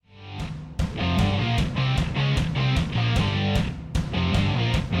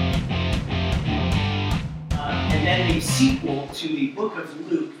sequel to the book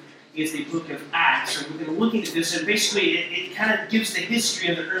of Luke is the book of Acts. So we're going to look into this, and basically it kind of gives the history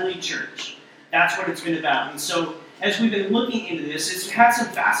of the early church. That's what it's been about. And so as we've been looking into this, it's had some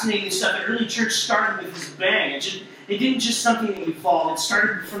fascinating stuff. The early church started with this bang. It didn't just something that evolved. It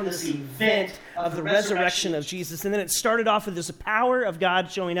started from this event of the resurrection of Jesus. And then it started off with this power of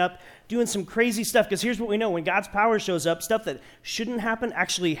God showing up, doing some crazy stuff. Because here's what we know. When God's power shows up, stuff that shouldn't happen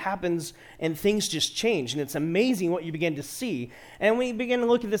actually happens, and things just change. And it's amazing what you begin to see. And we begin to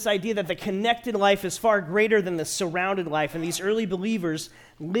look at this idea that the connected life is far greater than the surrounded life. And these early believers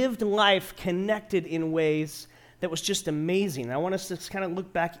lived life connected in ways that was just amazing. And I want us to kind of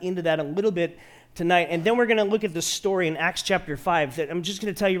look back into that a little bit tonight. And then we're going to look at the story in Acts chapter 5 that I'm just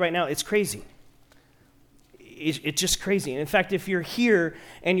going to tell you right now, it's crazy. It's just crazy. And in fact, if you're here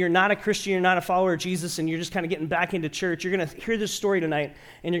and you're not a Christian, you're not a follower of Jesus, and you're just kind of getting back into church, you're going to hear this story tonight,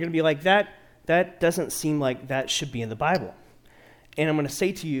 and you're going to be like, that doesn't seem like that should be in the Bible. And I'm going to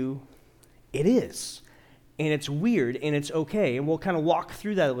say to you, it is. And it's weird, and it's okay. And we'll kind of walk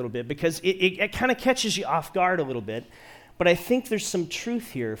through that a little bit because it kind of catches you off guard a little bit. But I think there's some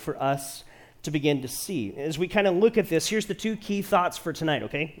truth here for us to begin to see. As we kind of look at this, here's the two key thoughts for tonight,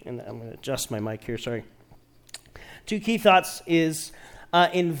 okay? And I'm going to adjust my mic here, sorry. Two key thoughts is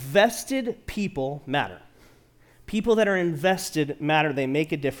invested people matter. People that are invested matter. They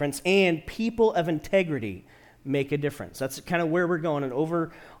make a difference. And people of integrity make a difference. That's kind of where we're going, an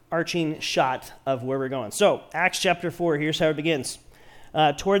overarching shot of where we're going. So, Acts chapter 4, here's how it begins.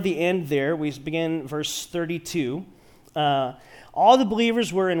 Toward the end there, we begin verse 32. All the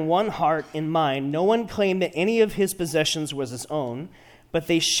believers were in one heart and mind. No one claimed that any of his possessions was his own, but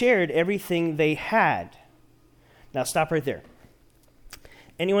they shared everything they had. Now, stop right there.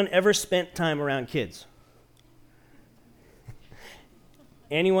 Anyone ever spent time around kids?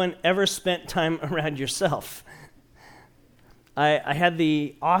 Anyone ever spent time around yourself? I had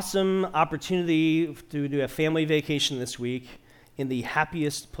the awesome opportunity to do a family vacation this week in the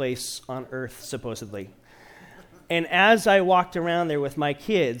happiest place on earth, supposedly. And as I walked around there with my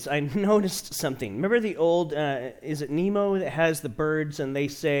kids, I noticed something. Remember the old, is it Nemo that has the birds and they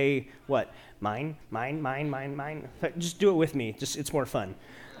say, what? Mine, mine, mine, mine, mine. Just do it with me. It's more fun.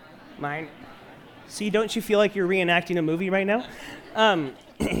 Mine. See, don't you feel like you're reenacting a movie right now?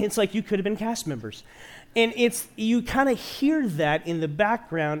 It's like you could have been cast members. And you kind of hear that in the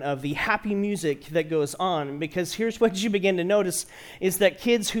background of the happy music that goes on, because here's what you begin to notice is that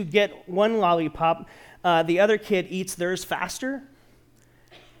kids who get one lollipop, the other kid eats theirs faster,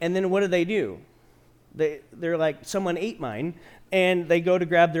 and then what do? They're like, someone ate mine, and they go to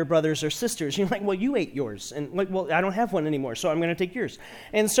grab their brothers or sisters. You're like, well, you ate yours. And like, well, I don't have one anymore, so I'm going to take yours.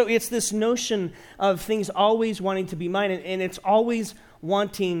 And so it's this notion of things always wanting to be mine, and it's always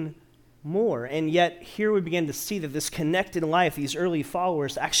wanting more. And yet here we begin to see that this connected life, these early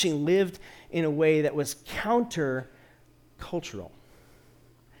followers actually lived in a way that was counter-cultural.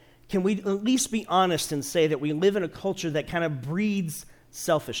 Can we at least be honest and say that we live in a culture that kind of breeds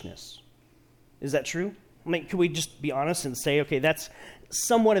selfishness? Is that true? I mean, can we just be honest and say, okay, that's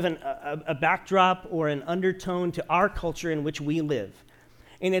somewhat of a backdrop or an undertone to our culture in which we live.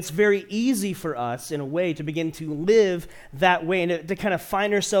 And it's very easy for us, in a way, to begin to live that way and to kind of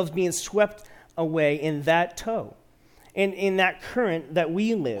find ourselves being swept away in that tow and in that current that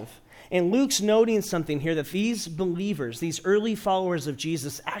we live. And Luke's noting something here, that these believers, these early followers of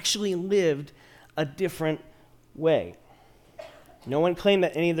Jesus, actually lived a different way. No one claimed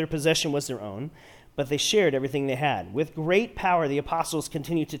that any of their possession was their own, but they shared everything they had. With great power, the apostles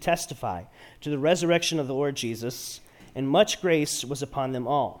continued to testify to the resurrection of the Lord Jesus, and much grace was upon them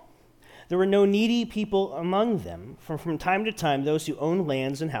all. There were no needy people among them. From time to time, those who owned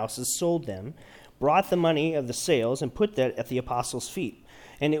lands and houses sold them, brought the money of the sales, and put that at the apostles' feet.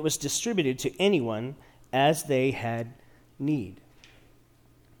 And it was distributed to anyone as they had need.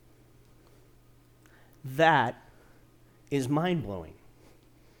 That is mind-blowing.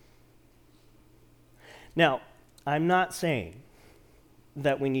 Now, I'm not saying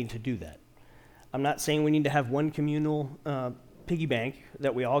that we need to do that. I'm not saying we need to have one communal piggy bank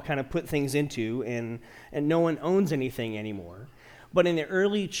that we all kind of put things into and no one owns anything anymore. But in the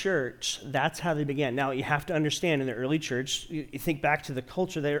early church, that's how they began. Now, you have to understand, in the early church, you think back to the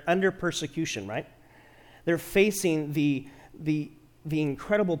culture, they're under persecution, right? They're facing the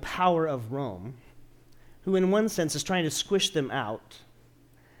incredible power of Rome, who in one sense is trying to squish them out.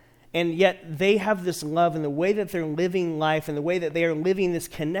 And yet they have this love, and the way that they're living life and the way that they are living this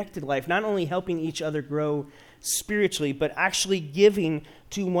connected life, not only helping each other grow spiritually, but actually giving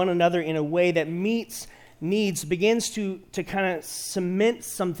to one another in a way that meets needs begins to kind of cement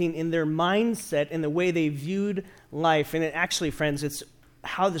something in their mindset and the way they viewed life. And it actually, friends, it's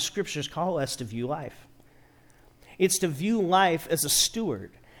how the scriptures call us to view life. It's to view life as a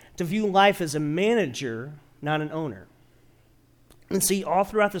steward, to view life as a manager, not an owner. And see, all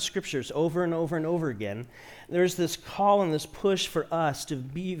throughout the scriptures, over and over and over again, there's this call and this push for us to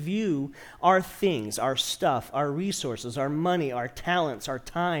view our things, our stuff, our resources, our money, our talents, our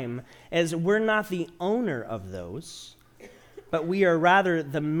time, as we're not the owner of those, but we are rather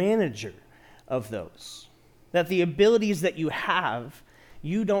the manager of those. That the abilities that you have,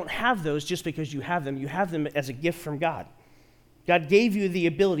 you don't have those just because you have them. You have them as a gift from God. God gave you the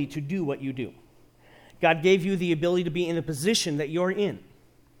ability to do what you do. God gave you the ability to be in the position that you're in.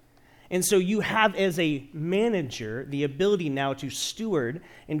 And so you have, as a manager, the ability now to steward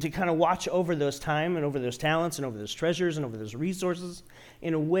and to kind of watch over those time and over those talents and over those treasures and over those resources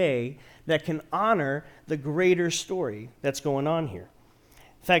in a way that can honor the greater story that's going on here.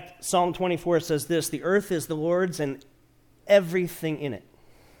 In fact, Psalm 24 says this, "The earth is the Lord's and everything in it."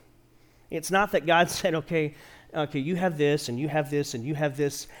 It's not that God said, okay, you have this, and you have this, and you have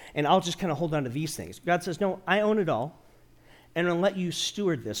this, and I'll just kind of hold on to these things. God says, no, I own it all, and I'm going to let you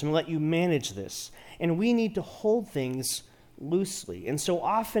steward this. I'm going to let you manage this. And we need to hold things loosely. And so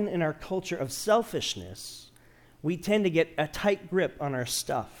often in our culture of selfishness, we tend to get a tight grip on our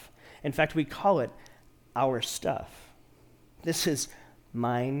stuff. In fact, we call it our stuff. This is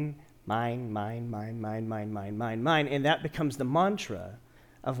mine, mine, mine, mine, mine, mine, mine, mine, mine, and that becomes the mantra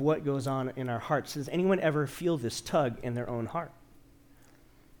of what goes on in our hearts. Does anyone ever feel this tug in their own heart?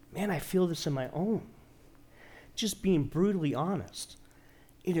 Man, I feel this in my own. Just being brutally honest,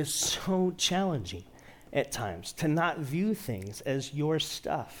 it is so challenging at times to not view things as your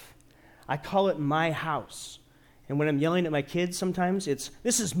stuff. I call it my house. And when I'm yelling at my kids sometimes,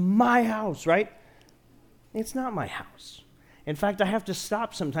 this is my house, right? It's not my house. In fact, I have to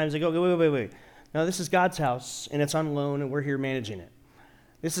stop sometimes. I go, wait. No, this is God's house, and it's on loan, and we're here managing it.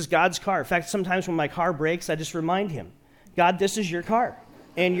 This is God's car. In fact, sometimes when my car breaks, I just remind him, God, this is your car,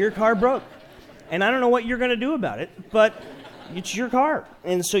 and your car broke. And I don't know what you're going to do about it, but it's your car,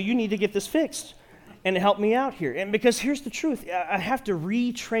 and so you need to get this fixed and help me out here. And because here's the truth, I have to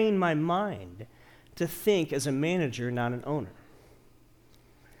retrain my mind to think as a manager, not an owner.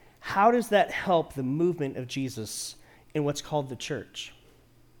 How does that help the movement of Jesus in what's called the church?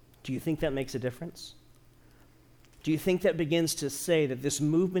 Do you think that makes a difference? Do you think that begins to say that this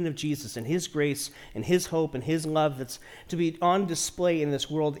movement of Jesus and his grace and his hope and his love that's to be on display in this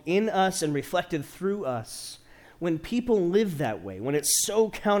world in us and reflected through us, when people live that way, when it's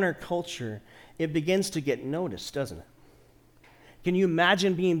so counterculture, it begins to get noticed, doesn't it? Can you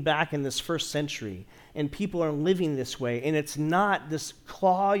imagine being back in this first century and people are living this way, and it's not this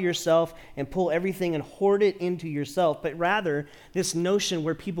claw yourself and pull everything and hoard it into yourself, but rather this notion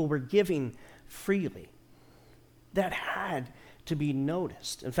where people were giving freely? That had to be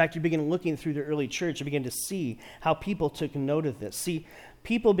noticed. In fact, you begin looking through the early church, you begin to see how people took note of this. See,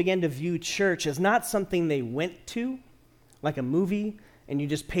 people began to view church as not something they went to, like a movie, and you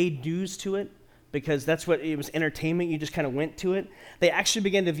just paid dues to it, because that's what it was, entertainment, you just kind of went to it. They actually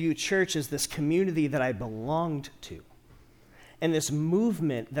began to view church as this community that I belonged to, and this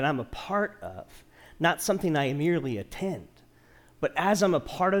movement that I'm a part of, not something I merely attend. But as I'm a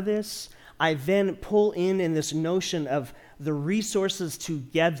part of this, I then pull in this notion of the resources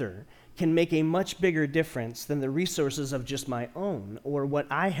together can make a much bigger difference than the resources of just my own or what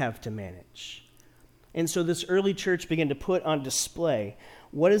I have to manage. And so this early church began to put on display,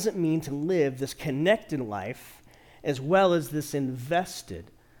 what does it mean to live this connected life as well as this invested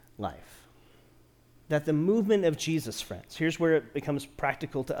life? That the movement of Jesus, friends, here's where it becomes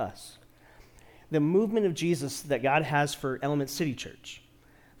practical to us. The movement of Jesus that God has for Element City Church,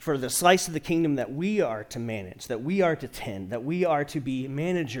 for the slice of the kingdom that we are to manage, that we are to tend, that we are to be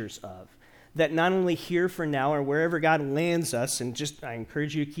managers of, that not only here for now or wherever God lands us, and just I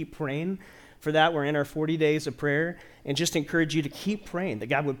encourage you to keep praying for that. We're in our 40 days of prayer, and just encourage you to keep praying that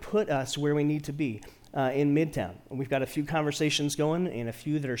God would put us where we need to be in Midtown. And we've got a few conversations going and a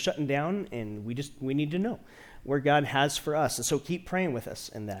few that are shutting down, and we need to know where God has for us. And so keep praying with us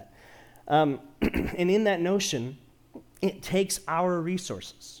in that. And in that notion, it takes our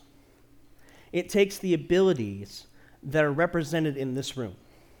resources. It takes the abilities that are represented in this room.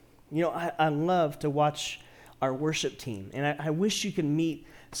 You know, I love to watch our worship team, and I wish you could meet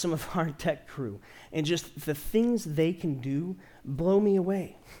some of our tech crew, and just the things they can do blow me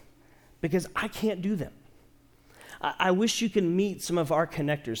away, because I can't do them. I wish you could meet some of our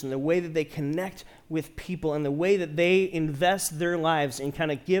connectors and the way that they connect with people and the way that they invest their lives and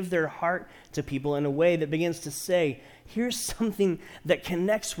kind of give their heart to people in a way that begins to say, here's something that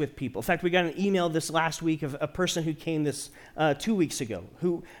connects with people. In fact, we got an email this last week of a person who came this 2 weeks ago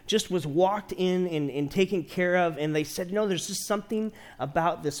who just was walked in and taken care of, and they said, there's just something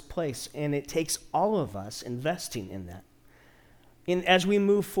about this place, and it takes all of us investing in that. And as we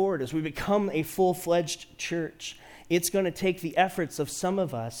move forward, as we become a full-fledged church, it's going to take the efforts of some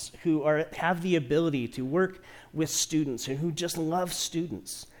of us who have the ability to work with students and who just love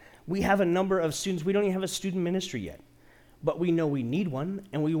students. We have a number of students. We don't even have a student ministry yet, but we know we need one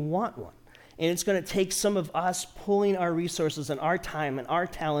and we want one. And it's going to take some of us pulling our resources and our time and our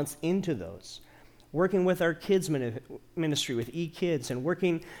talents into those. Working with our kids ministry, with eKids, and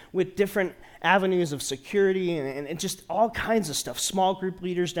working with different avenues of security and just all kinds of stuff. Small group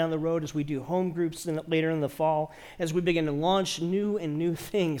leaders down the road as we do home groups later in the fall. As we begin to launch new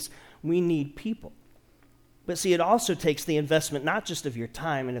things, we need people. But see, it also takes the investment not just of your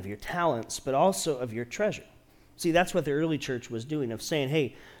time and of your talents, but also of your treasure. See, that's what the early church was doing, of saying,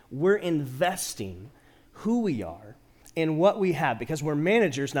 hey, we're investing who we are and what we have, because we're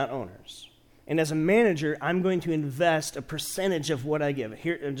managers, not owners. And as a manager, I'm going to invest a percentage of what I give.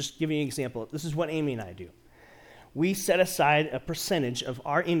 Here, I'm just giving you an example. This is what Amy and I do. We set aside a percentage of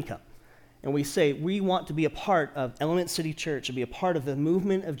our income, and we say we want to be a part of Element City Church and be a part of the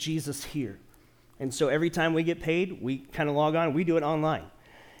movement of Jesus here. And so every time we get paid, we kind of log on. We do it online.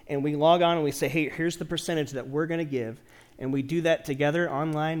 And we log on and we say, hey, here's the percentage that we're going to give. And we do that together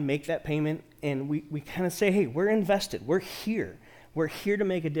online, make that payment, and we kind of say, hey, we're invested. We're here. We're here to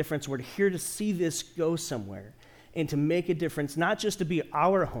make a difference. We're here to see this go somewhere and to make a difference, not just to be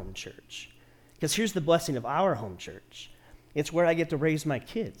our home church. Because here's the blessing of our home church. It's where I get to raise my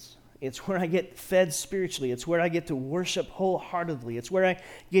kids. It's where I get fed spiritually. It's where I get to worship wholeheartedly. It's where I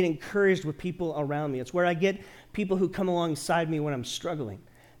get encouraged with people around me. It's where I get people who come alongside me when I'm struggling.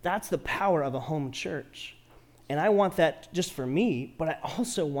 That's the power of a home church. And I want that just for me, but I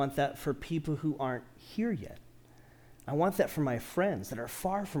also want that for people who aren't here yet. I want that for my friends that are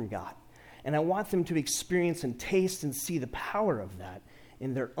far from God. And I want them to experience and taste and see the power of that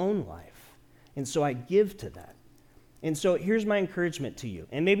in their own life. And so I give to that. And so here's my encouragement to you.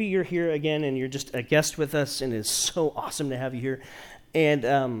 And maybe you're here again and you're just a guest with us, and it's so awesome to have you here.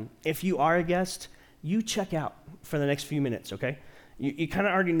 And if you are a guest, you check out for the next few minutes, okay? You kind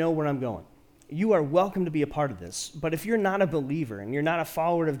of already know where I'm going. You are welcome to be a part of this. But if you're not a believer and you're not a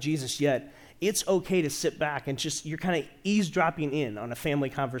follower of Jesus yet, it's okay to sit back and you're kind of eavesdropping in on a family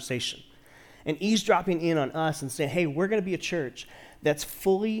conversation and eavesdropping in on us and saying, hey, we're going to be a church that's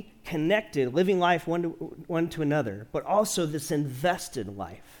fully connected, living life one to another, but also this invested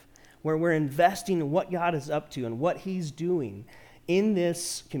life where we're investing in what God is up to and what he's doing in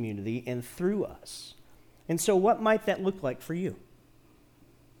this community and through us. And so what might that look like for you?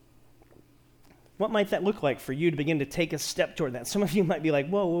 What might that look like for you to begin to take a step toward that? Some of you might be like,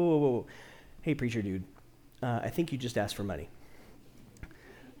 whoa. Hey, preacher dude, I think you just asked for money.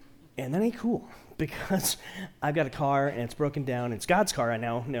 And that ain't cool, because I've got a car and it's broken down. It's God's car, I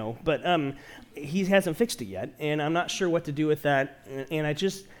now know, but he hasn't fixed it yet, and I'm not sure what to do with that. And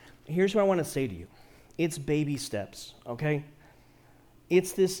here's what I want to say to you. It's baby steps, okay?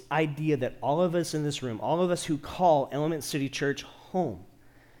 It's this idea that all of us in this room, all of us who call Element City Church home,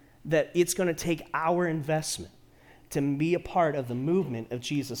 that it's going to take our investment to be a part of the movement of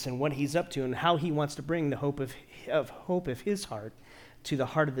Jesus and what he's up to and how he wants to bring the hope of his heart to the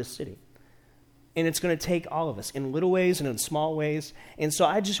heart of this city. And it's going to take all of us in little ways and in small ways. And so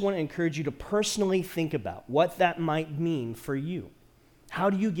I just want to encourage you to personally think about what that might mean for you. How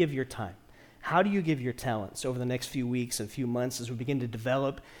do you give your time? How do you give your talents over the next few weeks and few months as we begin to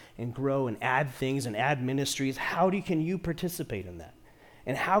develop and grow and add things and add ministries? Can you participate in that?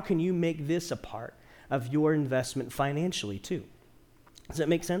 And how can you make this a part of your investment financially too? Does that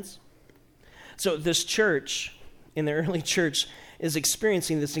make sense? So this church, in the early church, is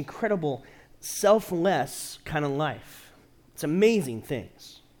experiencing this incredible selfless kind of life. It's amazing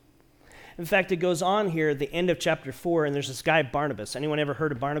things. In fact, it goes on here at the end of chapter 4, and there's this guy, Barnabas. Anyone ever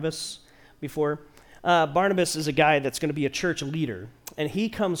heard of Barnabas before? Barnabas is a guy that's going to be a church leader, and he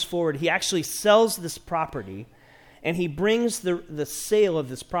comes forward. He actually sells this property, and he brings the sale of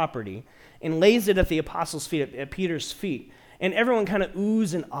this property and lays it at the apostles' feet, at Peter's feet. And everyone kind of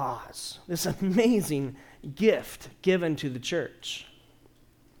oohs and ahs. This amazing gift given to the church.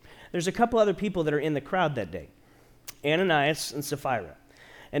 There's a couple other people that are in the crowd that day, Ananias and Sapphira.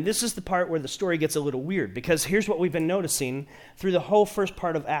 And this is the part where the story gets a little weird, because here's what we've been noticing through the whole first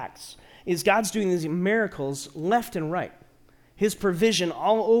part of Acts, is God's doing these miracles left and right. His provision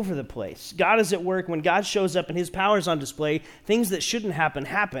all over the place. God is at work. When God shows up and his power is on display, things that shouldn't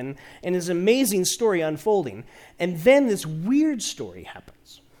happen, and his amazing story unfolding. And then this weird story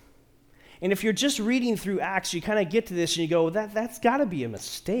happens. And if you're just reading through Acts, you kind of get to this and you go, that's got to be a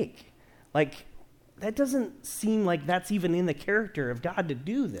mistake. Like, that doesn't seem like that's even in the character of God to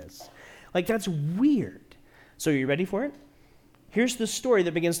do this. Like, that's weird. So are you ready for it? Here's the story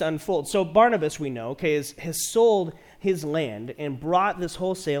that begins to unfold. So Barnabas, we know, has sold his land and brought this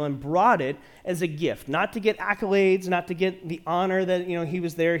wholesale and brought it as a gift, not to get accolades, not to get the honor that, he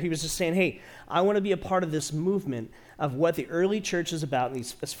was there. He was just saying, hey, I want to be a part of this movement of what the early church is about,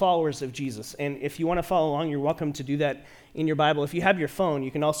 these as followers of Jesus. And if you want to follow along, you're welcome to do that in your Bible. If you have your phone,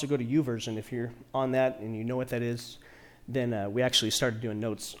 you can also go to YouVersion. If you're on that and you know what that is, then we actually started doing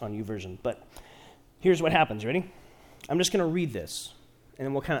notes on YouVersion. But here's what happens. Ready? I'm just going to read this, and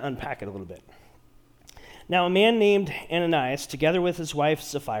then we'll kind of unpack it a little bit. Now, a man named Ananias, together with his wife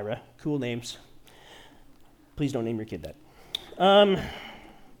Sapphira, cool names. Please don't name your kid that.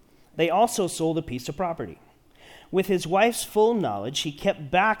 They also sold a piece of property. With his wife's full knowledge, he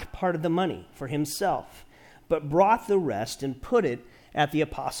kept back part of the money for himself, but brought the rest and put it at the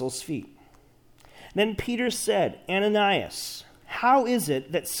apostles' feet. Then Peter said, Ananias, how is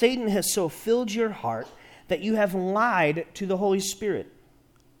it that Satan has so filled your heart that you have lied to the Holy Spirit,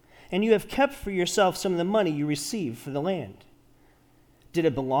 and you have kept for yourself some of the money you received for the land? Did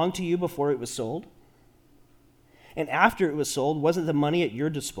it belong to you before it was sold? And after it was sold, wasn't the money at your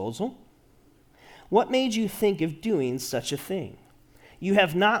disposal? What made you think of doing such a thing? You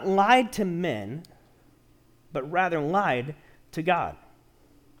have not lied to men, but rather lied to God.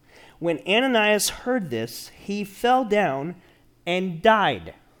 When Ananias heard this, he fell down and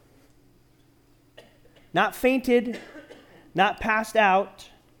died. Not fainted, not passed out,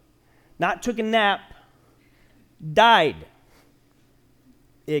 not took a nap, died.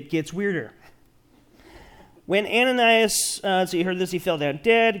 It gets weirder. When Ananias, he heard this, he fell down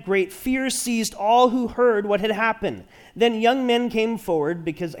dead. Great fear seized all who heard what had happened. Then young men came forward,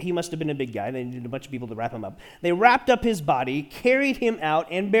 because he must have been a big guy. They needed a bunch of people to wrap him up. They wrapped up his body, carried him out,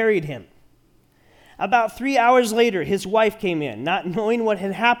 and buried him. About 3 hours later, his wife came in, not knowing what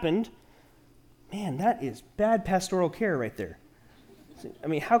had happened. Man, that is bad pastoral care right there.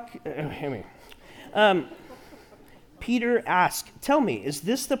 Peter asked, tell me, is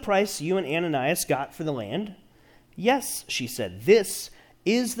this the price you and Ananias got for the land? Yes, she said, this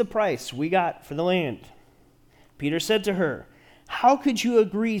is the price we got for the land. Peter said to her, how could you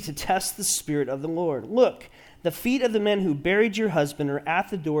agree to test the Spirit of the Lord? Look, the feet of the men who buried your husband are at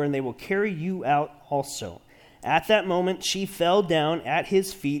the door, and they will carry you out also. At that moment, she fell down at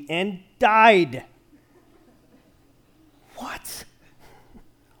his feet and died. What?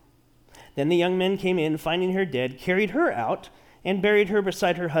 Then the young men came in, finding her dead, carried her out, and buried her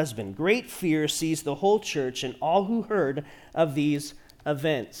beside her husband. Great fear seized the whole church and all who heard of these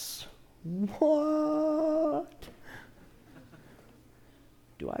events. What?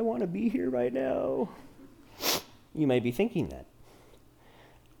 Do I want to be here right now? You may be thinking that.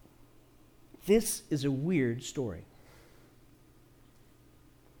 This is a weird story.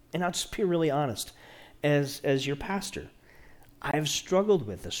 And I'll just be really honest. As your pastor, I've struggled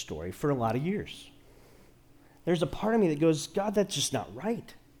with this story for a lot of years. There's a part of me that goes, God, that's just not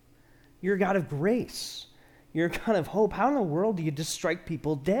right. You're a God of grace. You're a God of hope. How in the world do you just strike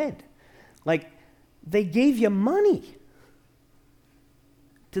people dead? Like, they gave you money.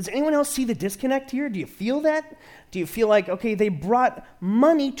 Does anyone else see the disconnect here? Do you feel that? Do you feel like, okay, they brought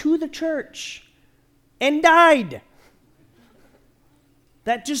money to the church and died?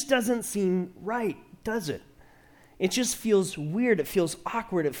 That just doesn't seem right, does it? It just feels weird. It feels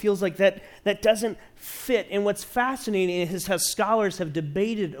awkward. It feels like that doesn't fit. And what's fascinating is how scholars have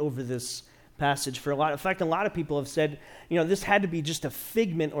debated over this passage for a lot. In fact, a lot of people have said, this had to be just a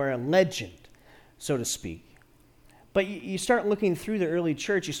figment or a legend, so to speak. But you start looking through the early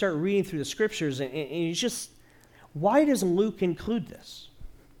church, you start reading through the scriptures, and you just, why does Luke include this?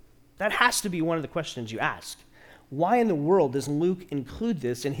 That has to be one of the questions you ask. Why in the world does Luke include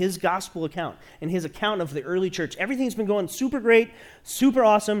this in his gospel account, in his account of the early church? Everything's been going super great, super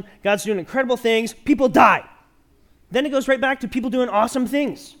awesome. God's doing incredible things. People die. Then it goes right back to people doing awesome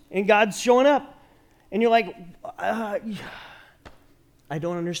things, and God's showing up. And you're like, I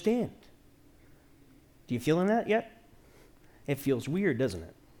don't understand. Do you feel that yet? It feels weird, doesn't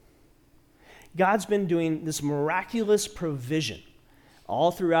it? God's been doing this miraculous provision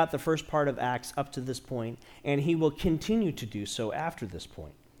all throughout the first part of Acts up to this point, and he will continue to do so after this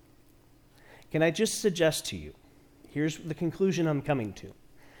point. Can I just suggest to you, here's the conclusion I'm coming to,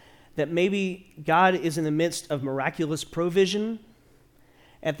 that maybe God is in the midst of miraculous provision.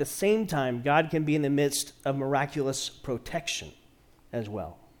 At the same time, God can be in the midst of miraculous protection as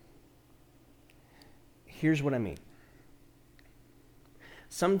well. Here's what I mean.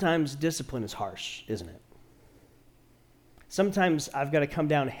 Sometimes discipline is harsh, isn't it? Sometimes I've got to come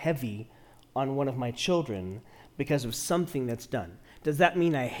down heavy on one of my children because of something that's done. Does that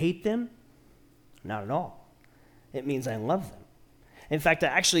mean I hate them? Not at all. It means I love them. In fact, I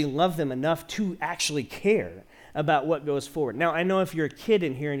actually love them enough to actually care about what goes forward. Now, I know if you're a kid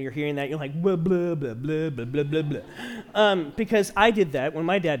in here and you're hearing that, you're like, blah, blah, blah, blah, blah, blah, blah, blah. Because I did that when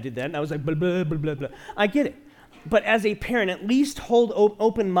my dad did that, and I was like, blah, blah, blah, blah, blah. I get it. But as a parent, at least hold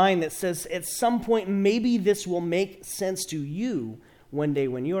open mind that says at some point, maybe this will make sense to you one day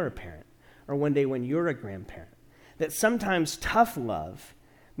when you're a parent or one day when you're a grandparent. That sometimes tough love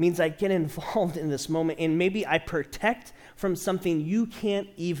means I get involved in this moment and maybe I protect from something you can't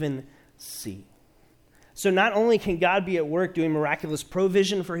even see. So not only can God be at work doing miraculous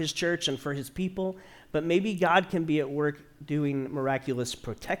provision for his church and for his people, but maybe God can be at work doing miraculous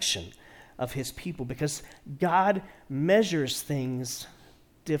protection of his people because God measures things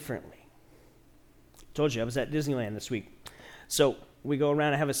differently. I told you I was at Disneyland this week. So we go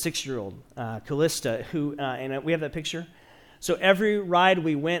around, I have a 6-year-old, Callista, who, and we have that picture. So every ride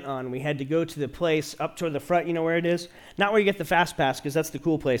we went on, we had to go to the place up toward the front, you know where it is? Not where you get the fast pass, because that's the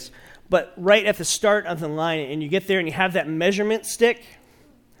cool place, but right at the start of the line, and you get there and you have that measurement stick,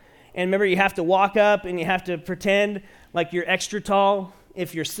 and remember you have to walk up and you have to pretend like you're extra tall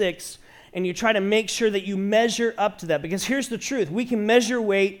if you're 6, and you try to make sure that you measure up to that, because here's the truth. We can measure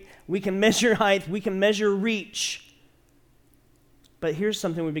weight, we can measure height, we can measure reach, but here's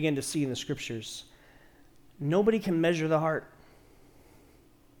something we begin to see in the scriptures. Nobody can measure the heart.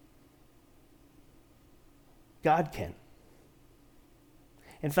 God can.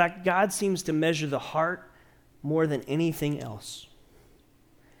 In fact, God seems to measure the heart more than anything else.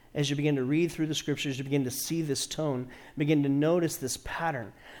 As you begin to read through the scriptures, you begin to see this tone, begin to notice this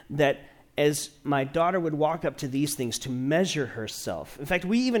pattern, that as my daughter would walk up to these things to measure herself. In fact,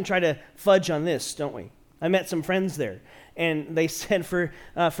 we even try to fudge on this, don't we? I met some friends there, and they said for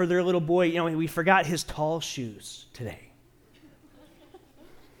their little boy, we forgot his tall shoes today.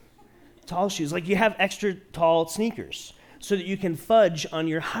 Tall shoes, like you have extra tall sneakers so that you can fudge on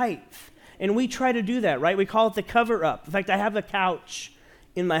your height. And we try to do that, right? We call it the cover-up. In fact, I have a couch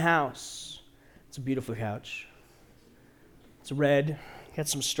in my house. It's a beautiful couch. It's red, got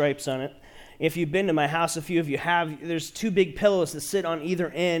some stripes on it. If you've been to my house, a few of you have, there's 2 big pillows that sit on either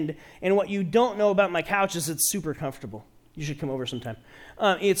end. And what you don't know about my couch is it's super comfortable. You should come over sometime.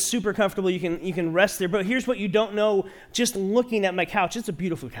 It's super comfortable. You can rest there. But here's what you don't know just looking at my couch. It's a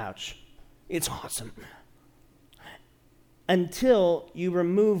beautiful couch. It's awesome. Until you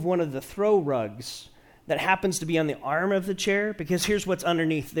remove one of the throw rugs that happens to be on the arm of the chair, because here's what's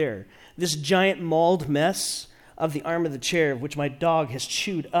underneath there. This giant mauled mess of the arm of the chair, which my dog has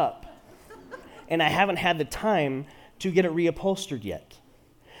chewed up. And I haven't had the time to get it reupholstered yet.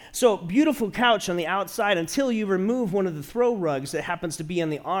 So, beautiful couch on the outside until you remove one of the throw rugs that happens to be on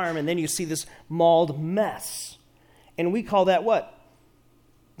the arm, and then you see this mauled mess. And we call that what?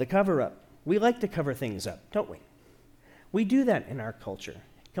 The cover-up. We like to cover things up, don't we? We do that in our culture.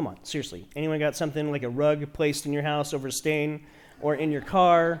 Come on, seriously. Anyone got something like a rug placed in your house over a stain or in your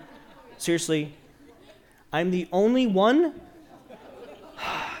car? Seriously? I'm the only one?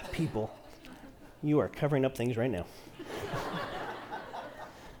 People, you are covering up things right now.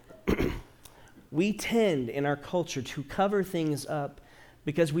 We tend in our culture to cover things up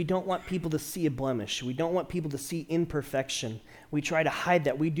because we don't want people to see a blemish. We don't want people to see imperfection. We try to hide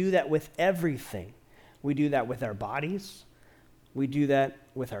that. We do that with everything. We do that with our bodies. We do that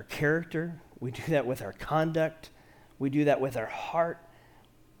with our character. We do that with our conduct. We do that with our heart.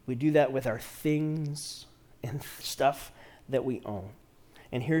 We do that with our things and stuff that we own.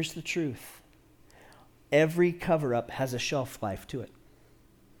 And here's the truth. Every cover-up has a shelf life to it.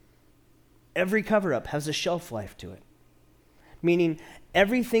 Every cover-up has a shelf life to it. Meaning,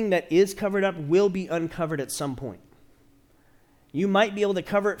 everything that is covered up will be uncovered at some point. You might be able to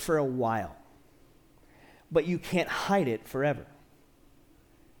cover it for a while, but you can't hide it forever.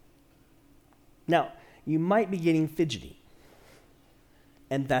 Now, you might be getting fidgety,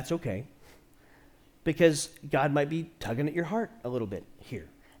 and that's okay, because God might be tugging at your heart a little bit here,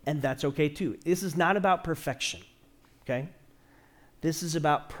 and that's okay too. This is not about perfection, okay? This is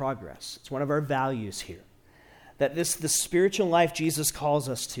about progress. It's one of our values here. That the spiritual life Jesus calls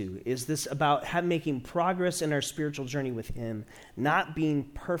us to is this about making progress in our spiritual journey with him, not being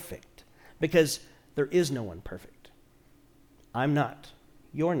perfect, because there is no one perfect. I'm not.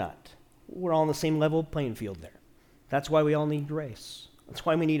 You're not. We're all on the same level playing field there. That's why we all need grace. That's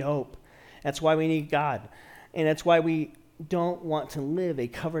why we need hope. That's why we need God. And that's why we don't want to live a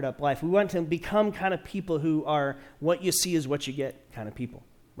covered up life. We want to become kind of people who are what you see is what you get kind of people,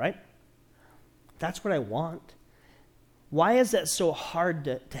 right? That's what I want. Why is that so hard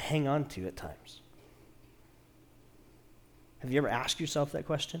to hang on to at times? Have you ever asked yourself that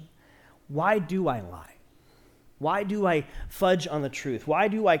question? Why do I lie? Why do I fudge on the truth? Why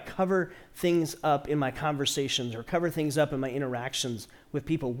do I cover things up in my conversations or cover things up in my interactions with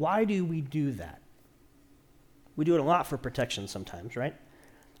people? Why do we do that? We do it a lot for protection sometimes, right?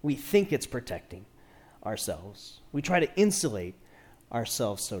 We think it's protecting ourselves. We try to insulate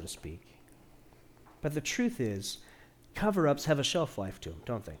ourselves, so to speak. But the truth is, cover-ups have a shelf life to them,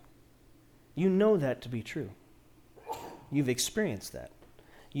 don't they? You know that to be true. You've experienced that.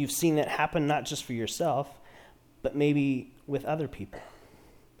 You've seen that happen not just for yourself, but maybe with other people.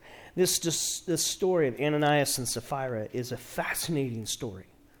 This story of Ananias and Sapphira is a fascinating story.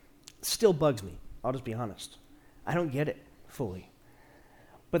 It still bugs me, I'll just be honest. I don't get it fully.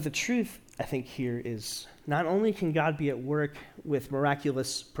 But the truth, I think, here is not only can God be at work with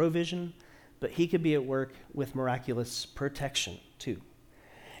miraculous provision, but he could be at work with miraculous protection too.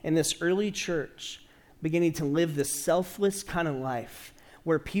 And this early church beginning to live this selfless kind of life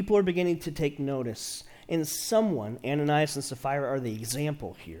where people are beginning to take notice. And someone, Ananias and Sapphira are the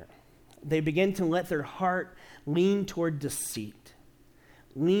example here. They begin to let their heart lean toward deceit,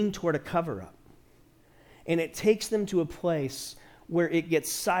 lean toward a cover-up. And it takes them to a place where it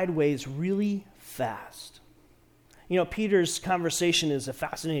gets sideways really fast. You know, Peter's conversation is a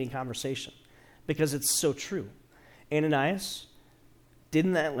fascinating conversation because it's so true. Ananias,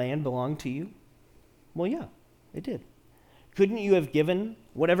 didn't that land belong to you? Well, yeah, it did. Couldn't you have given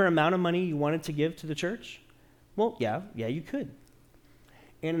whatever amount of money you wanted to give to the church? Well, yeah, you could.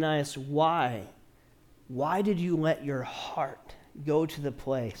 Ananias, why? Why did you let your heart go to the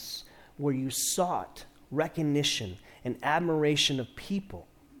place where you sought recognition and admiration of people,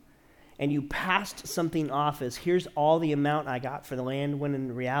 and you passed something off as, here's all the amount I got for the land, when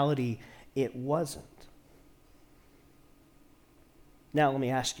in reality, it wasn't? Now, let me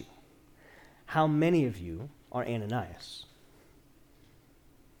ask you, how many of you are Ananias?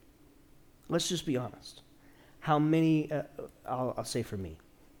 Let's just be honest. How many, I'll say for me,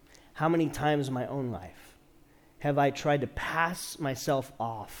 how many times in my own life have I tried to pass myself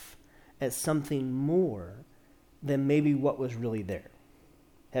off as something more than maybe what was really there?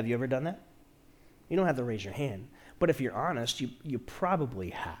 Have you ever done that? You don't have to raise your hand, but if you're honest, you probably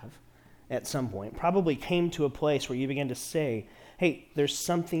have at some point, probably came to a place where you began to say, hey, there's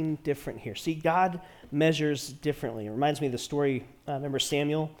something different here. See, God measures differently. It reminds me of the story, remember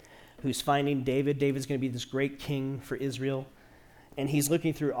Samuel, who's finding David. David's going to be this great king for Israel, and he's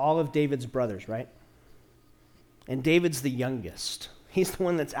looking through all of David's brothers, right? And David's the youngest. He's the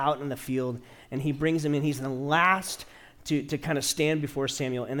one that's out in the field, and he brings him in. He's the last to kind of stand before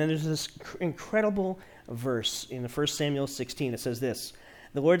Samuel. And then there's this incredible verse in 1 Samuel 16. It says this,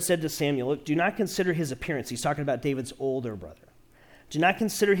 the Lord said to Samuel, look, do not consider his appearance. He's talking about David's older brother. Do not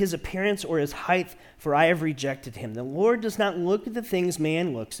consider his appearance or his height, for I have rejected him. The Lord does not look at the things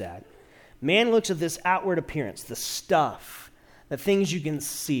man looks at. Man looks at this outward appearance, the stuff, the things you can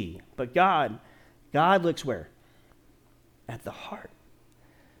see. But God looks where? At the heart.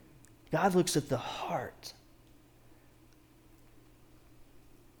 God looks at the heart.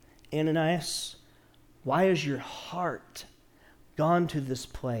 Ananias, why has your heart gone to this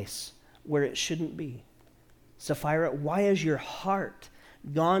place where it shouldn't be? Sapphira, why has your heart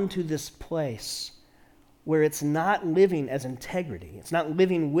gone to this place where it's not living as integrity? It's not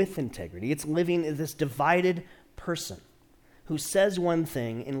living with integrity. It's living as this divided person who says one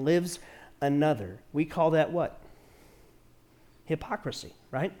thing and lives another. We call that what? Hypocrisy,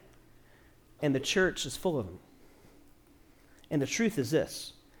 right? And the church is full of them. And the truth is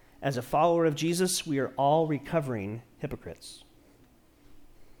this. As a follower of Jesus, we are all recovering hypocrites.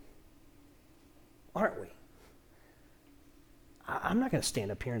 Aren't we? I'm not going to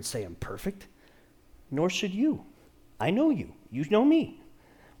stand up here and say I'm perfect, nor should you. I know you. You know me.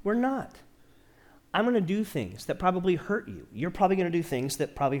 We're not. I'm going to do things that probably hurt you. You're probably going to do things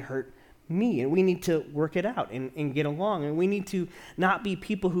that probably hurt me, and we need to work it out and get along, and we need to not be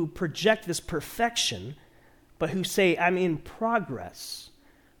people who project this perfection, but who say, I'm in progress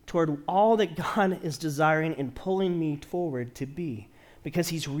toward all that God is desiring and pulling me forward to be, because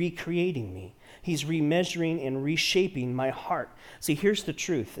he's recreating me. He's remeasuring and reshaping my heart. See, here's the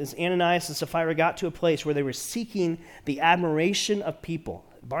truth. As Ananias and Sapphira got to a place where they were seeking the admiration of people,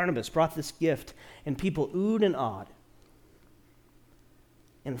 Barnabas brought this gift, and people oohed and awed.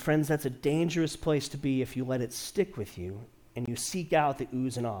 And friends, that's a dangerous place to be if you let it stick with you and you seek out the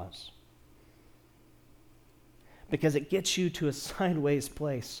oohs and ahs. Because it gets you to a sideways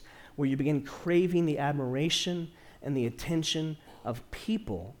place where you begin craving the admiration and the attention of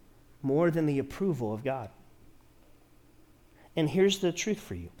people more than the approval of God. And here's the truth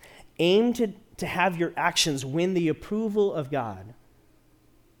for you. Aim to have your actions win the approval of God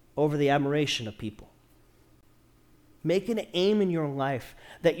over the admiration of people. Make an aim in your life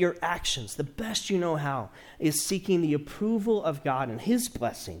that your actions, the best you know how, is seeking the approval of God and His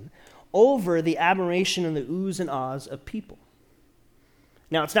blessing over the admiration and the oohs and ahs of people.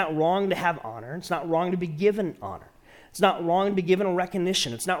 Now, it's not wrong to have honor. It's not wrong to be given honor. It's not wrong to be given a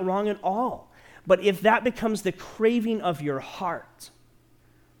recognition. It's not wrong at all. But if that becomes the craving of your heart,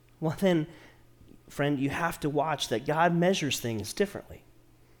 well then, friend, you have to watch that God measures things differently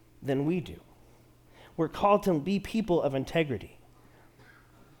than we do. We're called to be people of integrity.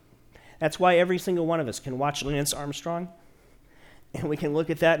 That's why every single one of us can watch Lance Armstrong, and we can look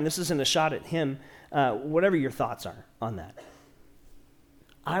at that, and this isn't a shot at him, whatever your thoughts are on that.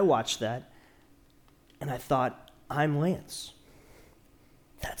 I watched that, and I thought, I'm Lance.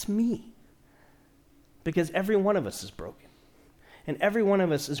 That's me. Because every one of us is broken. And every one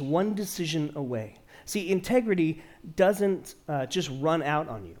of us is one decision away. See, integrity doesn't just run out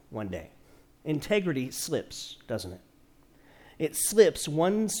on you one day. Integrity slips, doesn't it? It slips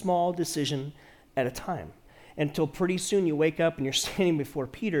one small decision at a time until pretty soon you wake up and you're standing before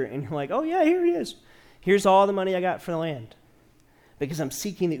Peter and you're like, oh yeah, here he is. Here's all the money I got for the land. Because I'm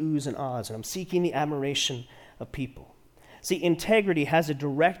seeking the oohs and ahs and I'm seeking the admiration of people. See, integrity has a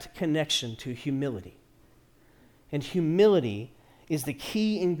direct connection to humility. And humility is the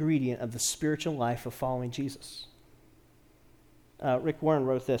key ingredient of the spiritual life of following Jesus. Rick Warren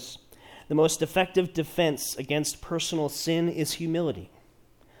wrote this: the most effective defense against personal sin is humility.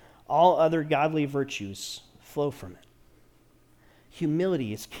 All other godly virtues flow from it.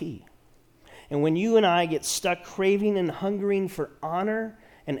 Humility is key. And when you and I get stuck craving and hungering for honor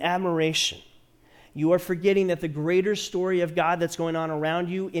and admiration, you are forgetting that the greater story of God that's going on around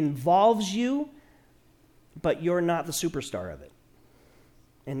you involves you, but you're not the superstar of it.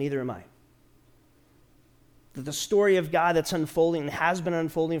 And neither am I. That the story of God that's unfolding and has been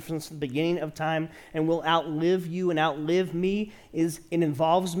unfolding since the beginning of time and will outlive you and outlive me, it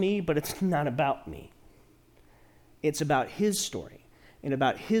involves me, but it's not about me. It's about His story and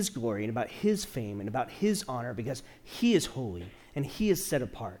about His glory and about His fame and about His honor, because He is holy and He is set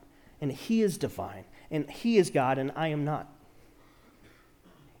apart and He is divine and He is God and I am not.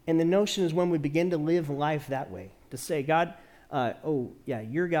 And the notion is when we begin to live life that way, to say, God, oh yeah,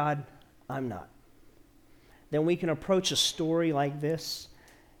 you're God, I'm not. Then we can approach a story like this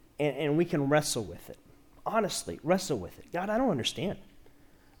and we can wrestle with it. Honestly, wrestle with it. God, I don't understand.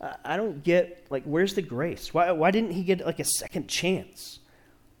 I don't get, where's the grace? Why didn't He get, a second chance?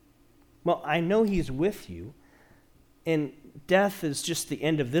 Well, I know He's with you, and death is just the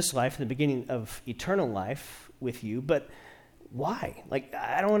end of this life and the beginning of eternal life with you, but why?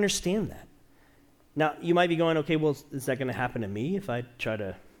 I don't understand that. Now, you might be going, okay, well, is that going to happen to me if I try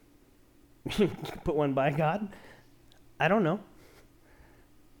to put one by God? I don't know.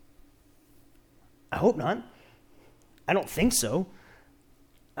 I hope not. I don't think so.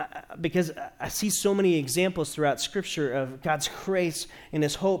 Because I see so many examples throughout Scripture of God's grace and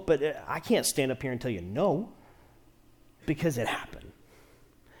His hope, but I can't stand up here and tell you no, because it happened.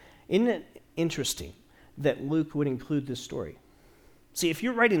 Isn't it interesting that Luke would include this story? See, if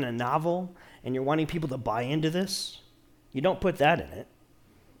you're writing a novel and you're wanting people to buy into this, you don't put that in it,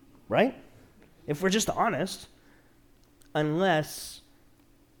 right? If we're just honest, unless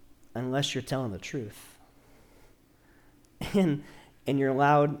you're telling the truth. And you're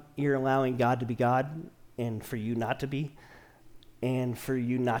allowing God to be God, and for you not to be, and for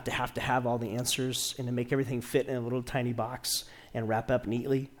you not to have all the answers and to make everything fit in a little tiny box and wrap up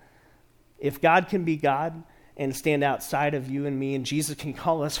neatly. If God can be God and stand outside of you and me, and Jesus can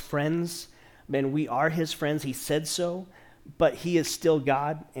call us friends, then we are His friends. He said so, but He is still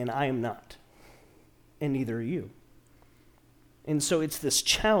God, and I am not, and neither are you. And so it's this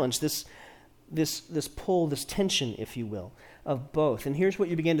challenge, this pull, this tension, if you will, of both. And here's what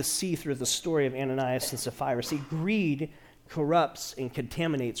you begin to see through the story of Ananias and Sapphira. See, greed corrupts and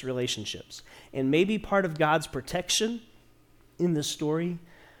contaminates relationships. And maybe part of God's protection in this story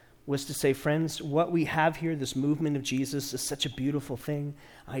was to say, friends, what we have here, this movement of Jesus, is such a beautiful thing.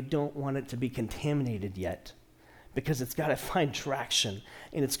 I don't want it to be contaminated yet, because it's got to find traction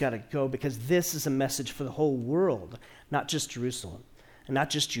and it's got to go, because this is a message for the whole world, not just Jerusalem and not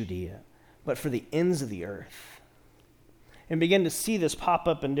just Judea, but for the ends of the earth. and begin to see this pop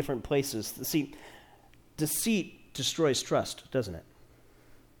up in different places. See, deceit destroys trust, doesn't it?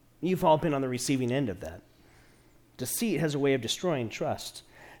 You've all been on the receiving end of that. Deceit has a way of destroying trust.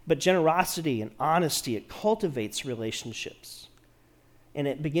 But generosity and honesty, it cultivates relationships. And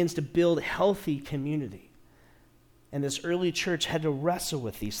it begins to build healthy community. And this early church had to wrestle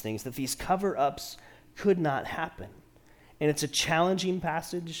with these things, that these cover-ups could not happen. And it's a challenging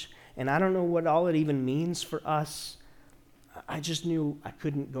passage, and I don't know what all it even means for us. I just knew I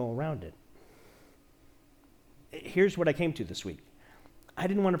couldn't go around it. Here's what I came to this week. I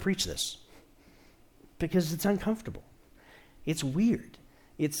didn't want to preach this because it's uncomfortable. It's weird.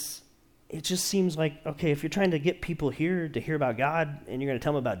 It just seems like, okay, if you're trying to get people here to hear about God and you're going to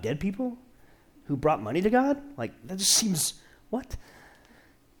tell them about dead people who brought money to God, like that just seems, what?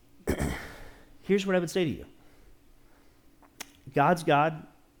 Here's what I would say to you. God's God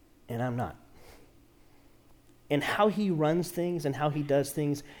and I'm not. And how he runs things and how he does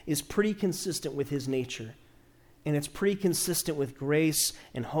things is pretty consistent with his nature. And it's pretty consistent with grace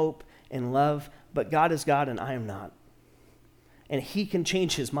and hope and love. But God is God and I am not. And he can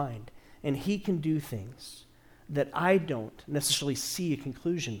change his mind. And he can do things that I don't necessarily see a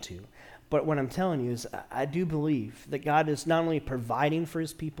conclusion to. But what I'm telling you is I do believe that God is not only providing for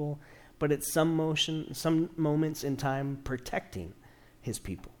his people, but at some moments in time protecting his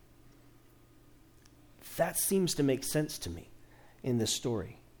people. That seems to make sense to me in this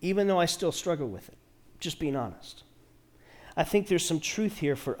story, even though I still struggle with it, just being honest. I think there's some truth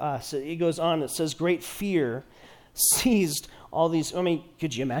here for us. It goes on, it says, great fear seized all these. I mean,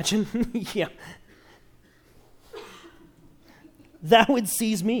 could you imagine? Yeah. That would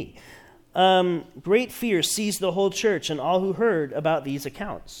seize me. Great fear seized the whole church and all who heard about these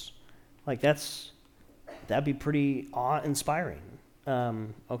accounts. Like that'd be pretty awe-inspiring.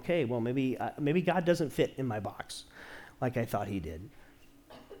 Okay, well, maybe God doesn't fit in my box like I thought he did.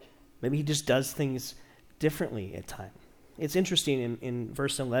 Maybe he just does things differently at times. It's interesting in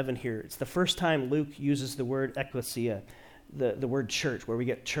verse 11 here. It's the first time Luke uses the word ecclesia, the word church, where we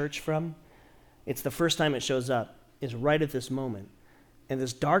get church from. It's the first time it shows up, is right at this moment, in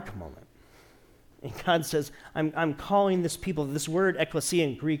this dark moment. And God says, I'm calling this people. This word ecclesia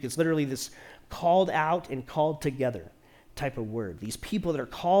in Greek is literally this called out and called together type of word. These people that are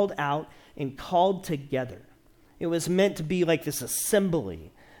called out and called together. It was meant to be like this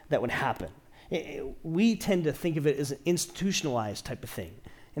assembly that would happen. We tend to think of it as an institutionalized type of thing.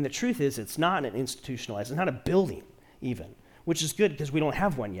 And the truth is, it's not an institutionalized. It's not a building even, which is good because we don't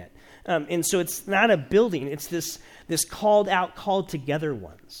have one yet. And so it's not a building. It's this called out, called together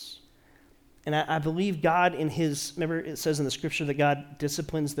ones. And I believe God remember it says in the scripture that God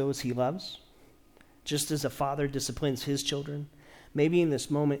disciplines those he loves, just as a father disciplines his children. Maybe in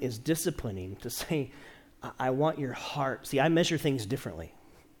this moment is disciplining to say, I want your heart. See, I measure things differently.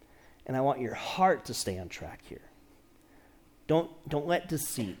 And I want your heart to stay on track here. Don't let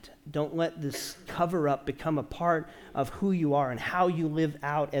deceit, don't let this cover up become a part of who you are and how you live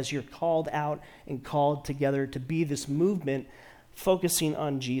out as you're called out and called together to be this movement focusing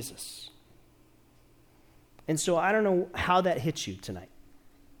on Jesus. And so I don't know how that hits you tonight.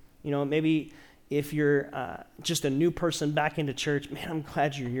 You know, maybe if you're just a new person back into church, man, I'm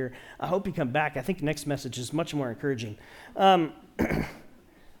glad you're here. I hope you come back. I think the next message is much more encouraging.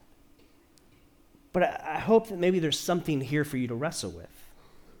 But I hope that maybe there's something here for you to wrestle with.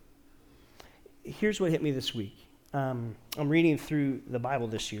 Here's what hit me this week. I'm reading through the Bible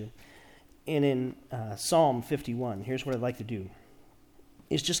this year. And in Psalm 51, here's what I'd like to do.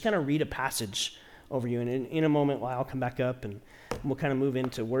 Is just kind of read a passage over you. And in a moment, I'll come back up and we'll kind of move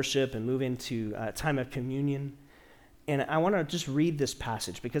into worship and move into time of communion. And I want to just read this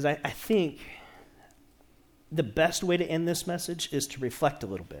passage because I think the best way to end this message is to reflect a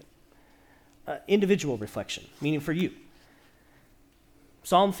little bit. Individual reflection, meaning for you.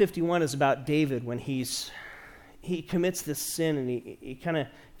 Psalm 51 is about David when he commits this sin and he kind of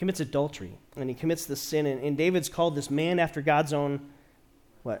commits adultery and he commits this sin and David's called this man after God's own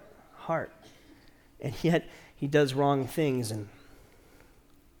heart, and yet he does wrong things and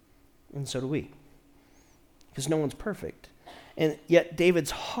so do we, because no one's perfect. And yet David's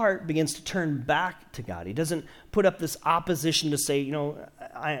heart begins to turn back to God. He doesn't put up this opposition to say,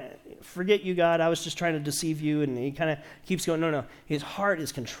 I forget you, God, I was just trying to deceive you. And he kind of keeps going, no. His heart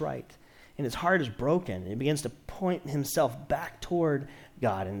is contrite and his heart is broken. And he begins to point himself back toward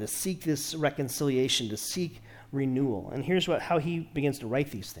God and to seek this reconciliation, to seek renewal. And here's how he begins to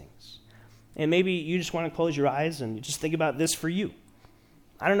write these things. And maybe you just want to close your eyes and just think about this for you.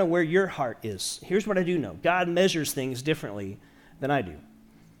 I don't know where your heart is. Here's what I do know. God measures things differently than I do.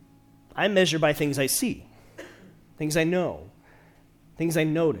 I measure by things I see. things I know, things I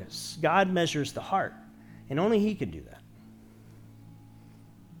notice. God measures the heart, and only He could do that.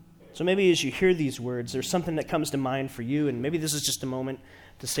 So maybe as you hear these words, there's something that comes to mind for you, and maybe this is just a moment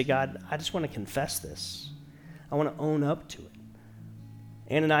to say, God, I just want to confess this. I want to own up to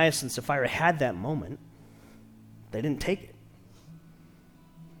it. Ananias and Sapphira had that moment. They didn't take it.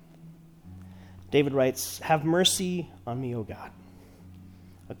 David writes, "Have mercy on me, O God,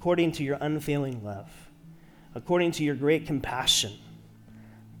 according to your unfailing love, according to your great compassion.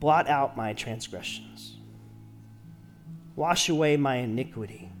 Blot out my transgressions. Wash away my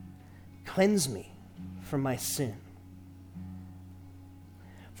iniquity. Cleanse me from my sin.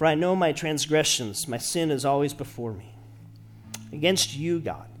 For I know my transgressions, my sin is always before me. Against you,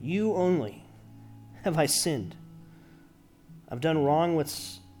 God, you only, have I sinned. I've done wrong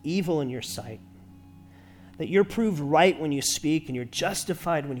what's evil in your sight, that you're proved right when you speak and you're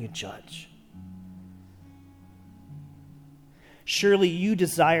justified when you judge. Surely you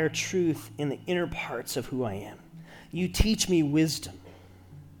desire truth in the inner parts of who I am. You teach me wisdom.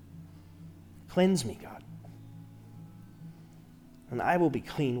 Cleanse me, God, and I will be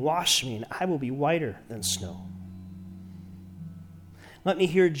clean. Wash me, and I will be whiter than snow. Let me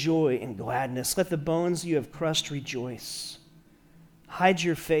hear joy and gladness. Let the bones you have crushed rejoice. Hide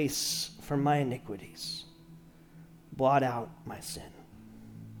your face from my iniquities. Blot out my sin."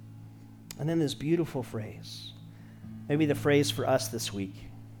 And then this beautiful phrase, maybe the phrase for us this week,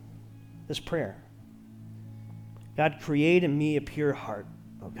 this prayer. God, create in me a pure heart,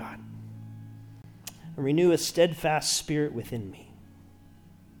 O God, and renew a steadfast spirit within me.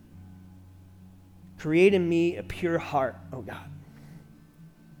 Create in me a pure heart, O God,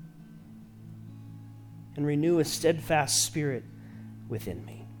 and renew a steadfast spirit within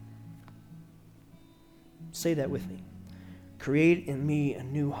me. Say that with me. Create in me a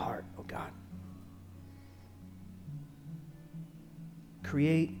new heart, O God.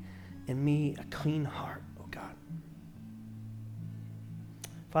 Create in me a clean heart, O God.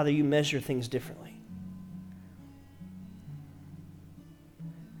 Father, you measure things differently.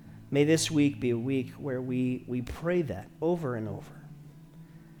 May this week be a week where we pray that over and over.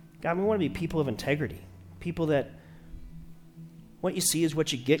 God, we want to be people of integrity, people that what you see is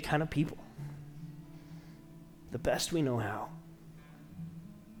what you get kind of people. The best we know how.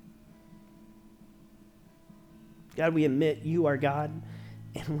 God, we admit you are God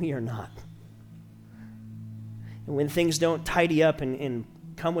and we are not. And when things don't tidy up and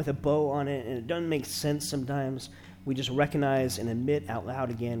come with a bow on it and it doesn't make sense sometimes, we just recognize and admit out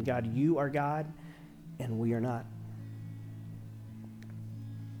loud again, God, you are God and we are not.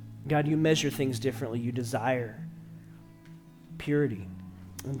 God, you measure things differently. You desire purity,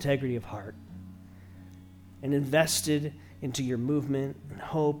 integrity of heart, and invested into your movement and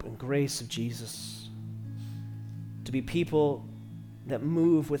hope and grace of Jesus to be people that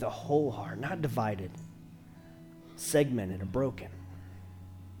move with a whole heart, not divided, segmented, or broken.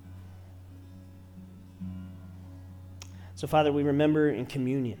 So, Father, we remember in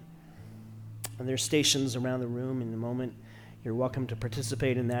communion, and there's stations around the room in a moment. You're welcome to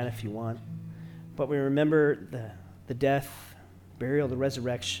participate in that if you want. But we remember the death, burial, the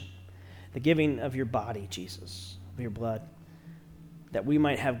resurrection, the giving of your body, Jesus, of your blood, that we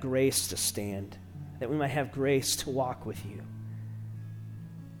might have grace to stand, that we might have grace to walk with you,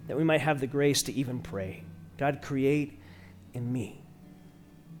 that we might have the grace to even pray. God, create in me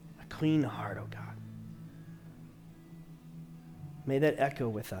a clean heart, oh God. May that echo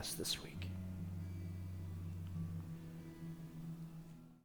with us this week.